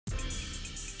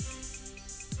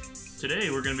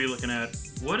Today we're going to be looking at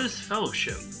what is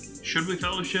fellowship? Should we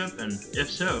fellowship, and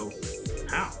if so,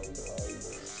 how?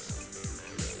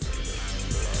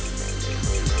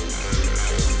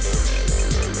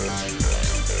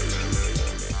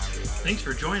 Thanks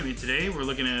for joining me today. We're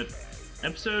looking at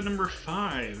episode number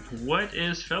 5. What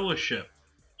is fellowship?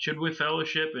 Should we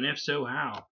fellowship, and if so,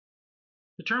 how?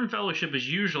 The term fellowship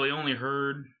is usually only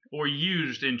heard or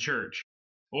used in church,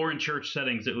 or in church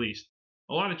settings at least.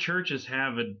 A lot of churches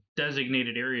have a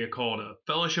designated area called a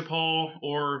fellowship hall,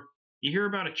 or you hear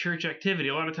about a church activity.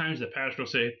 A lot of times the pastor will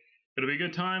say, it'll be a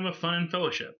good time of fun and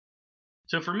fellowship.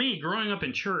 So for me, growing up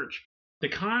in church, the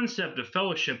concept of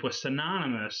fellowship was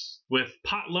synonymous with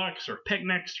potlucks or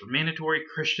picnics or mandatory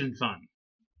Christian fun.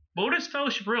 But what is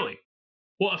fellowship really?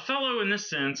 Well, a fellow in this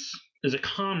sense is a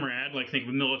comrade, like think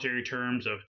of military terms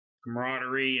of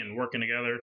camaraderie and working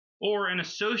together, or an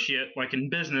associate, like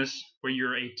in business, where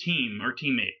you're a team or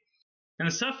teammate. And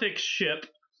the suffix ship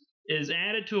is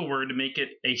added to a word to make it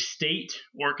a state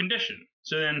or condition.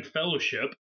 So then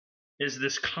fellowship is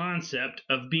this concept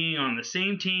of being on the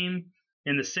same team,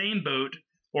 in the same boat,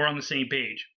 or on the same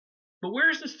page. But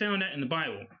where is this found at in the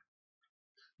Bible?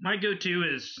 My go-to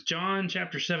is John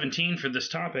chapter 17 for this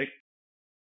topic.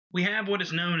 We have what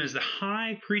is known as the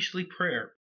high priestly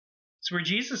prayer. It's where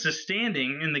Jesus is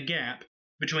standing in the gap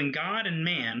between God and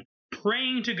man,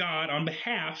 praying to God on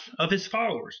behalf of his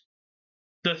followers.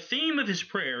 The theme of his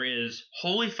prayer is,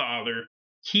 Holy Father,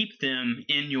 keep them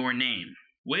in your name,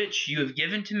 which you have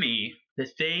given to me,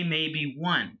 that they may be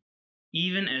one,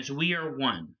 even as we are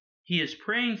one. He is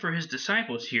praying for his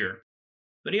disciples here,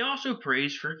 but he also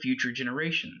prays for future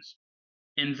generations.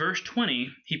 In verse 20,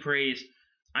 he prays,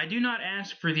 I do not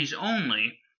ask for these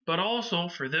only, but also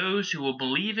for those who will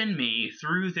believe in me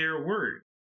through their word,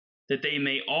 that they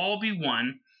may all be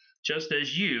one, just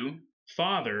as you,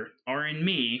 Father, are in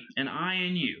me and I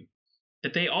in you,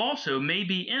 that they also may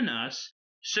be in us,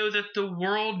 so that the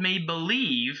world may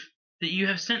believe that you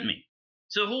have sent me.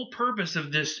 So the whole purpose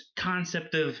of this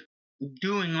concept of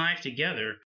doing life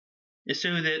together is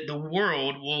so that the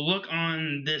world will look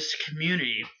on this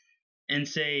community and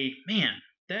say, man,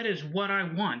 that is what I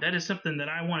want. That is something that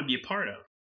I want to be a part of.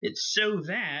 It's so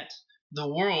that the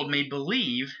world may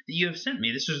believe that you have sent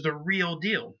me. This is the real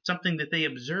deal, something that they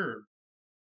observe.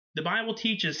 The Bible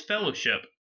teaches fellowship,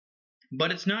 but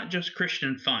it's not just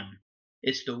Christian fun.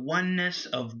 It's the oneness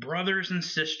of brothers and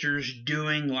sisters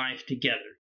doing life together.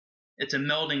 It's a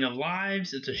melding of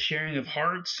lives. It's a sharing of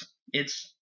hearts.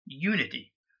 It's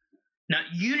unity. Now,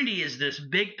 unity is this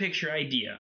big picture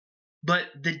idea, but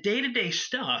the day-to-day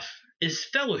stuff is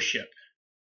fellowship.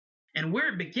 And where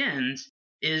it begins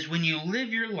is when you live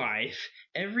your life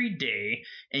every day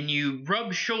and you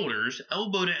rub shoulders,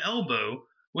 elbow to elbow,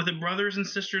 with the brothers and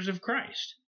sisters of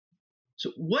Christ. So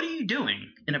what are you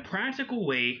doing in a practical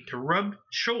way to rub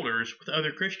shoulders with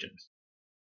other Christians?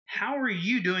 How are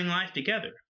you doing life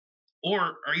together?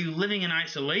 Or are you living in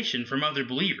isolation from other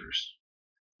believers?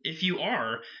 If you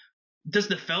are, does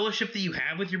the fellowship that you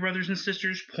have with your brothers and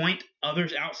sisters point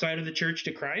others outside of the church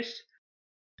to Christ?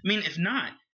 I mean, if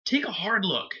not, take a hard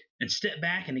look and step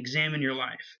back and examine your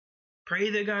life. Pray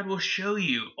that God will show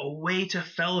you a way to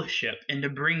fellowship and to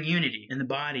bring unity in the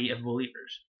body of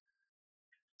believers.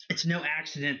 It's no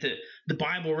accident that the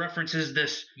Bible references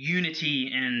this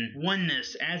unity and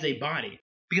oneness as a body,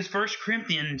 because 1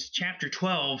 Corinthians chapter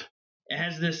 12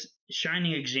 has this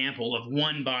shining example of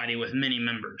one body with many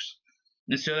members.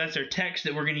 And so that's our text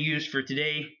that we're going to use for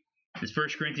today. It's 1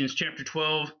 Corinthians chapter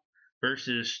 12,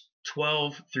 verses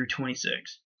 12 through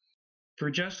 26. For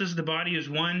just as the body is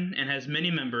one and has many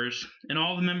members, and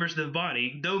all the members of the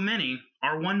body, though many,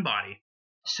 are one body,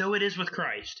 so it is with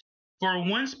Christ. For in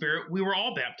one Spirit we were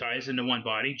all baptized into one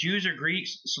body, Jews or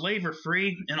Greeks, slave or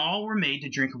free, and all were made to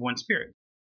drink of one Spirit.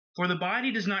 For the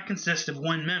body does not consist of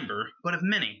one member, but of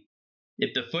many.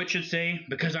 If the foot should say,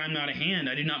 because I am not a hand,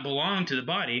 I do not belong to the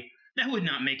body, that would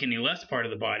not make any less part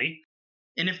of the body.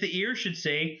 And if the ear should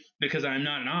say, because I am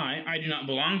not an eye, I do not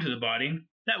belong to the body,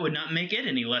 that would not make it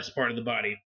any less part of the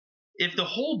body. If the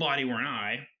whole body were an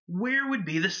eye, where would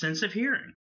be the sense of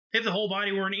hearing? If the whole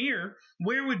body were an ear,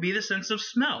 where would be the sense of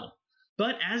smell?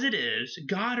 But as it is,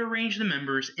 God arranged the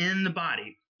members in the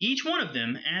body, each one of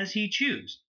them as he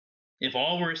chose. If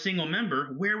all were a single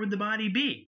member, where would the body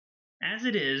be? As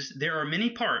it is, there are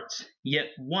many parts, yet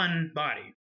one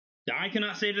body. The eye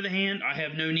cannot say to the hand, I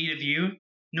have no need of you,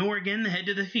 nor again the head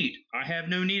to the feet, I have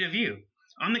no need of you.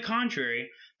 On the contrary,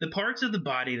 the parts of the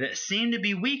body that seem to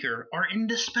be weaker are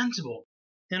indispensable.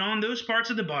 And on those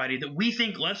parts of the body that we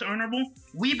think less honorable,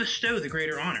 we bestow the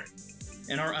greater honor.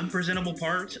 And our unpresentable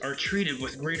parts are treated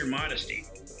with greater modesty.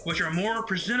 which our more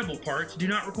presentable parts do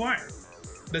not require.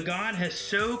 But God has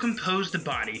so composed the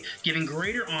body, giving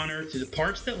greater honor to the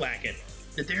parts that lack it,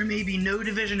 that there may be no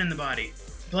division in the body,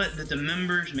 but that the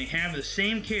members may have the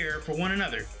same care for one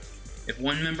another. If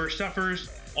one member suffers,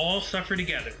 all suffer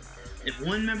together. If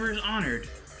one member is honored,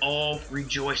 all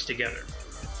rejoice together.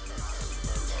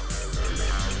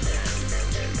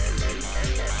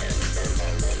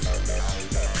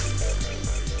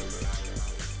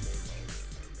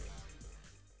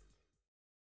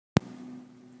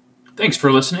 Thanks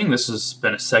for listening. This has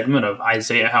been a segment of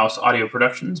Isaiah House Audio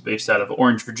Productions based out of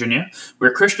Orange, Virginia. We're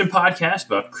a Christian podcast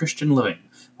about Christian living,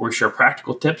 where we share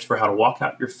practical tips for how to walk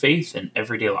out your faith in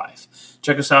everyday life.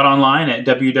 Check us out online at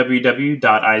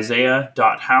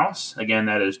www.isaiah.house. Again,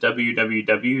 that is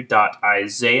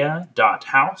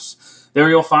www.isaiah.house. There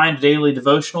you'll find a daily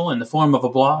devotional in the form of a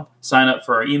blog, sign up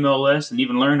for our email list, and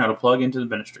even learn how to plug into the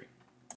ministry.